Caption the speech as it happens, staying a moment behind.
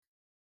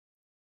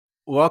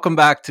Welcome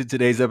back to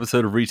today's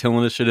episode of Retail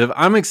Initiative.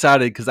 I'm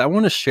excited because I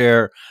want to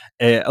share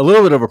a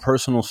little bit of a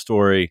personal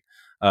story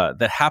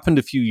that happened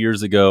a few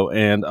years ago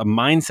and a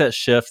mindset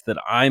shift that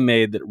I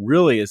made that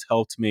really has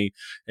helped me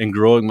in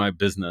growing my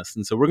business.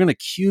 And so we're going to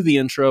cue the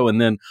intro and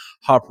then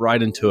hop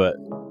right into it.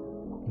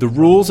 The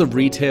rules of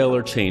retail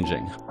are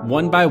changing.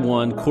 One by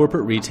one,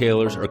 corporate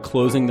retailers are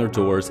closing their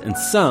doors, and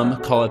some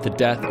call it the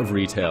death of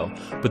retail.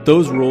 But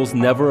those rules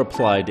never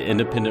apply to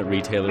independent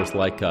retailers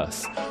like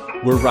us.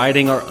 We're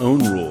writing our own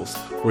rules.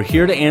 We're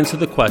here to answer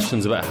the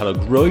questions about how to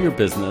grow your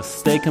business,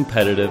 stay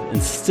competitive,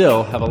 and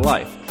still have a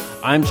life.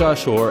 I'm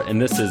Josh Orr,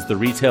 and this is the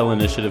Retail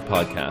Initiative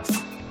Podcast.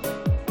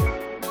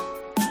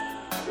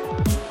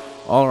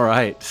 All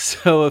right,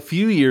 so a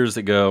few years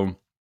ago,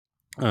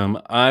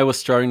 I was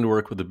starting to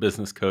work with a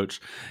business coach,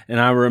 and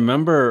I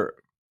remember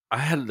I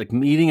had like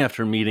meeting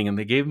after meeting, and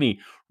they gave me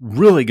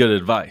really good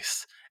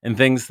advice and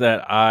things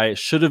that I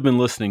should have been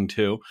listening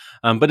to,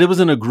 but it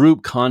was in a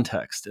group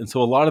context, and so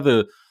a lot of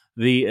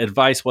the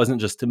advice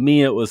wasn't just to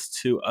me; it was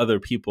to other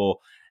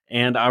people.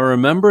 And I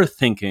remember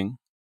thinking,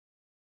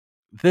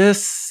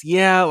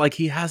 like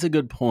he has a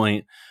good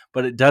point,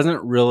 but it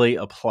doesn't really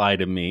apply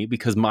to me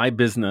because my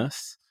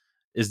business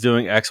is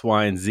doing X,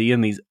 Y, and Z,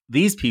 and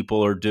these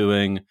people are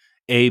doing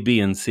A, B,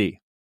 and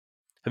C.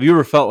 Have you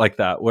ever felt like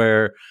that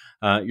where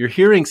you're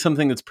hearing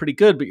something that's pretty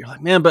good, but you're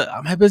like, man, but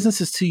my business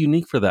is too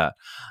unique for that.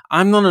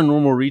 I'm not a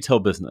normal retail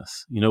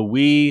business.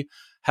 We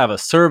have a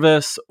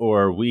service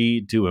or we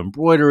do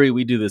embroidery,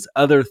 we do this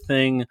other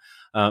thing.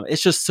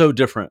 It's just so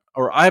different.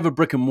 Or I have a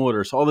brick and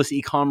mortar, so all this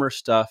e-commerce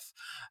stuff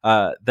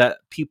that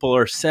people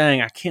are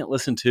saying I can't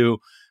listen to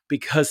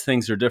because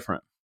things are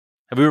different.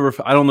 Have you ever?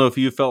 I don't know if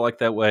you felt like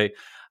that way.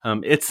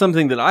 It's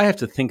something that I have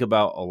to think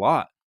about a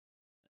lot.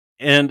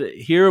 And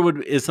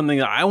is something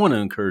that I want to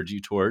encourage you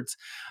towards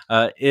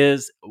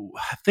is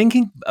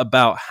thinking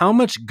about how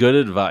much good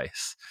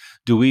advice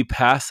do we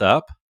pass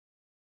up?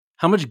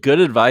 How much good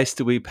advice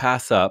do we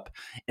pass up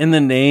in the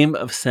name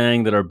of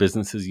saying that our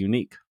business is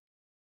unique?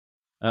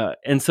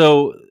 And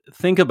so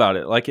think about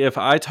it. Like if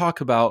I talk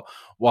about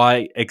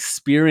why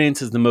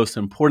experience is the most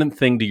important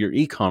thing to your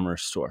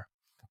e-commerce store,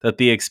 that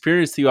the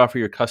experience that you offer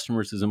your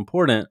customers is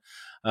important,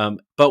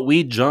 but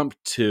we jump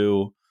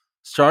to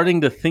starting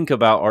to think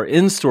about our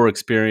in-store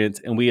experience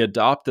and we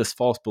adopt this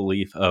false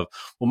belief of,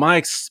 well, my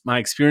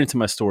experience in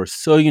my store is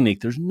so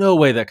unique. There's no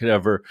way that could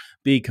ever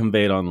be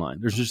conveyed online.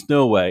 There's just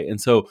no way. And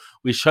so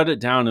we shut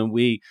it down and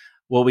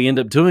what we end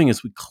up doing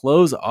is we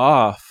close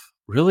off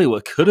really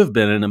what could have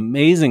been an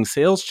amazing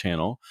sales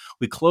channel.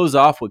 We close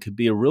off what could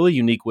be a really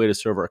unique way to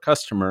serve our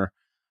customer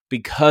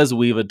because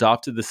we've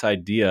adopted this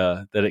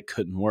idea that it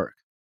couldn't work.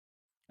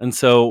 And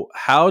so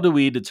how do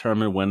we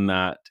determine when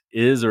that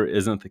is or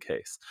isn't the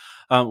case?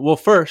 Well,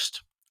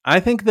 first, I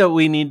think that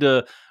we need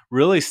to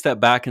really step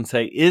back and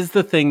say, is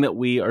the thing that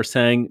we are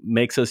saying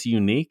makes us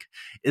unique?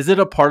 Is it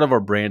a part of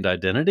our brand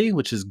identity,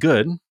 which is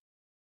good?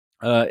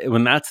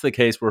 When that's the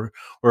case,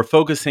 we're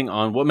focusing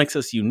on what makes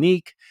us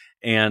unique,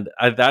 and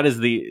that is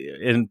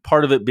and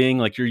part of it being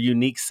like your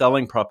unique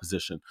selling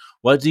proposition.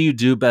 What do you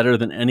do better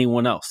than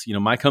anyone else?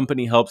 My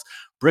company helps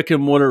brick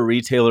and mortar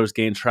retailers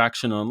gain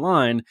traction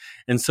online,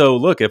 and so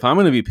look, if I'm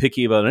going to be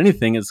picky about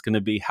anything, it's going to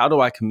be how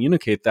do I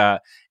communicate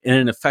that in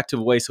an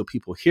effective way so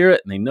people hear it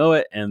and they know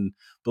it and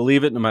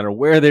believe it, no matter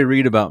where they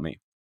read about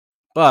me.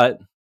 But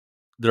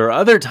there are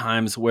other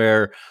times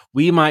where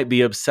we might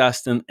be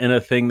obsessed in a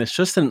thing that's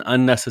just an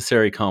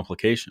unnecessary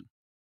complication.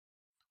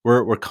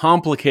 We're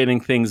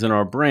complicating things in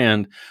our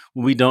brand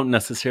when we don't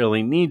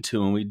necessarily need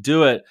to, and we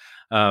do it.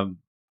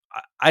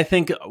 I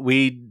think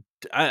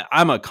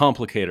I'm a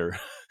complicator.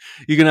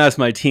 You can ask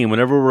my team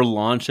whenever we're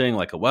launching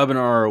like a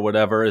webinar or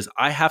whatever. Is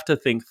I have to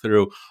think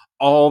through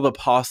all the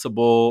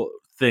possible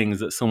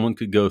things that someone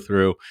could go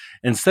through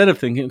instead of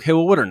thinking, okay,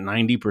 well, what are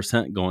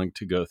 90% going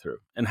to go through,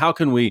 and how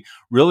can we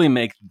really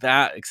make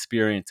that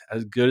experience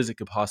as good as it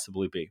could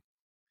possibly be?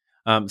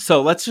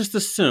 So let's just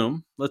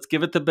assume, let's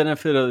give it the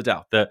benefit of the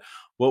doubt that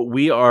what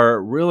we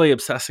are really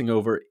obsessing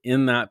over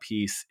in that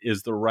piece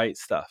is the right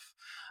stuff.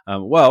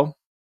 Well,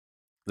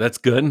 that's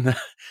good.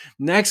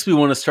 Next, we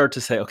want to start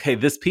to say, okay,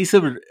 this piece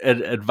of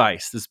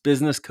advice, this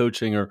business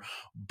coaching or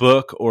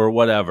book or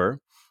whatever,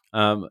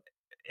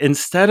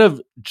 instead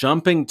of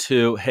jumping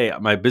to, hey,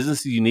 my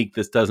business is unique,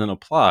 this doesn't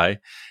apply,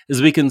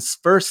 is we can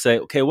first say,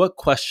 okay, what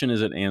question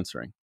is it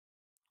answering?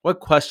 What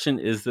question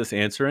is this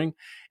answering?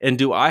 And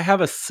do I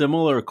have a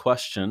similar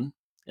question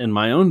in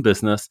my own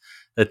business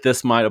that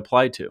this might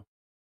apply to?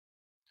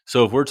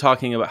 So if we're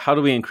talking about how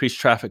do we increase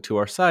traffic to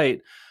our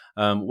site,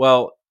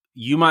 well,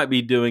 you might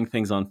be doing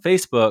things on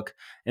Facebook.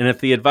 And if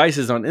the advice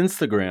is on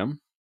Instagram,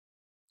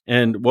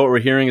 and what we're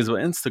hearing is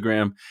about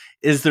Instagram,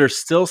 is there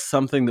still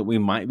something that we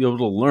might be able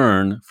to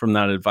learn from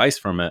that advice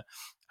from it?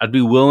 I'd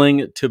be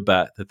willing to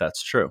bet that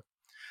that's true.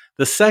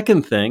 The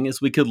second thing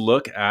is we could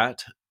look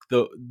at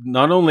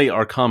not only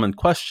our common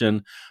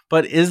question,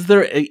 but is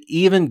there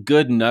even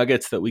good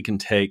nuggets that we can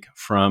take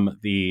from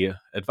the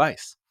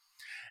advice?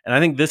 And I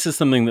think this is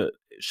something that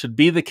should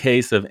be the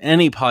case of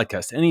any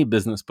podcast, any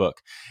business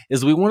book,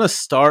 is we want to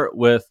start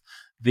with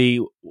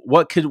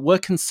what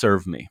can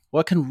serve me?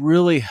 What can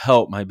really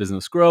help my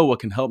business grow? What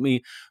can help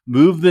me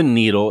move the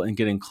needle and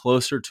getting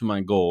closer to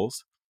my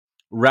goals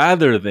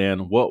rather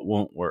than what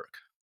won't work?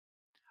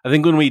 I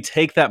think when we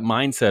take that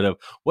mindset of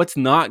what's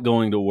not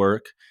going to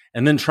work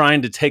and then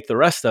trying to take the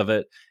rest of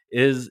it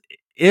is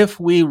if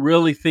we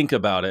really think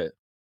about it,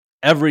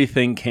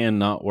 everything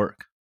cannot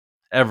work.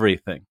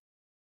 Everything.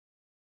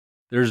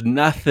 There's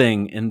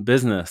nothing in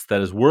business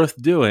that is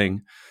worth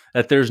doing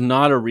that there's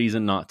not a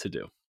reason not to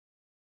do.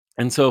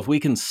 And so if we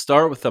can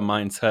start with the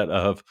mindset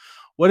of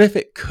what if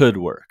it could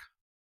work?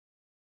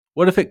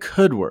 What if it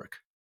could work?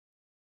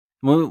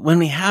 When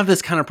we have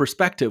this kind of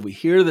perspective, we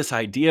hear this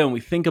idea and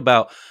we think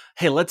about,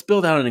 hey, let's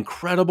build out an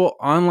incredible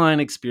online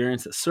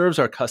experience that serves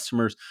our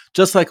customers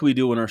just like we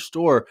do in our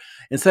store.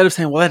 Instead of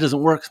saying, well, that doesn't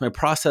work, my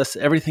process,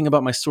 everything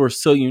about my store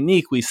is so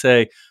unique, we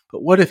say,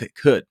 but what if it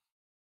could?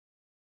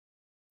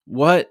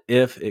 What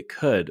if it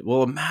could?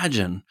 Well,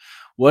 imagine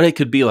what it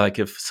could be like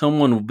if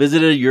someone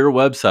visited your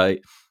website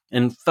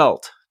and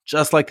felt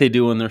just like they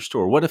do in their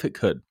store. What if it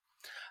could?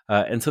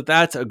 And so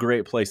that's a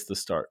great place to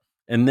start.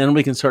 And then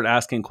we can start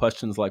asking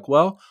questions like,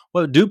 well,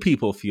 what do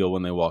people feel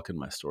when they walk in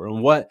my store?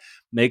 And what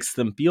makes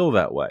them feel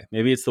that way?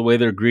 Maybe it's the way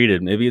they're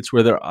greeted. Maybe it's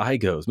where their eye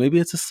goes. Maybe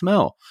it's a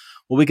smell.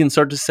 Well, we can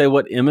start to say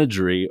what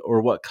imagery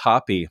or what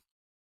copy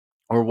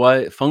or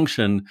what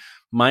function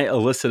might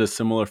elicit a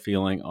similar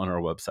feeling on our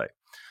website.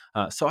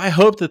 So I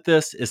hope that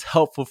this is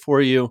helpful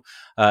for you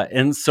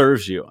and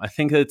serves you. I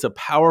think that it's a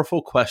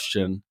powerful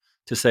question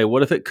to say,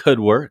 what if it could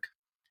work?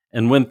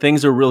 And when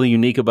things are really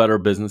unique about our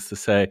business, to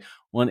say,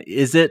 one,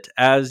 is it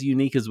as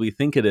unique as we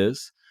think it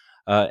is?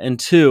 And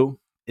two,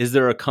 is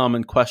there a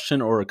common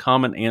question or a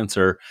common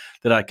answer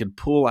that I could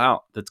pull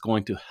out that's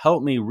going to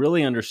help me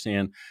really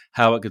understand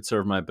how it could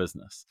serve my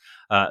business?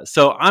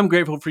 So I'm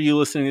grateful for you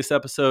listening to this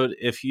episode.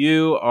 If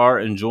you are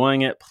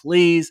enjoying it,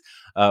 please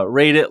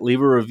rate it,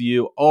 leave a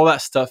review. All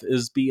that stuff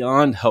is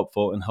beyond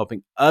helpful in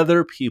helping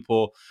other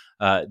people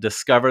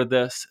discover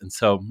this. And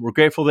so we're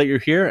grateful that you're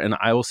here, and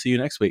I will see you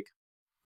next week.